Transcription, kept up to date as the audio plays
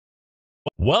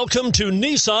Welcome to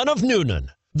Nissan of Newnan,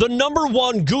 the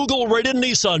 #1 Google-rated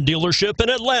Nissan dealership in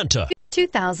Atlanta.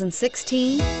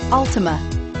 2016 Altima.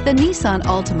 The Nissan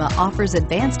Altima offers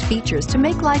advanced features to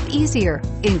make life easier,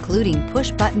 including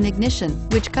push-button ignition,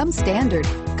 which comes standard.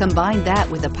 Combine that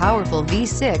with a powerful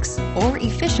V6 or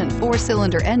efficient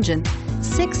 4-cylinder engine,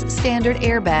 6 standard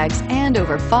airbags, and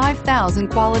over 5,000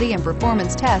 quality and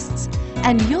performance tests,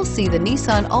 and you'll see the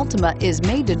Nissan Altima is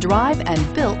made to drive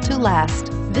and built to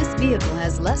last. This vehicle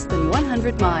has less than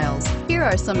 100 miles. Here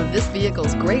are some of this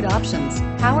vehicle's great options: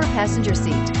 power passenger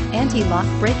seat, anti-lock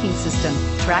braking system,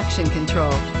 traction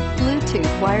control,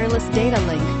 Bluetooth wireless data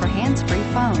link for hands-free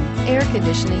phone, air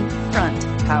conditioning, front,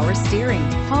 power steering,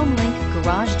 home link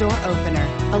garage door opener,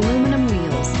 aluminum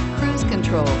wheels, cruise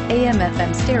control,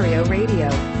 AM/FM stereo radio.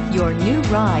 Your new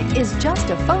ride is just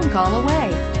a phone call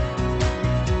away.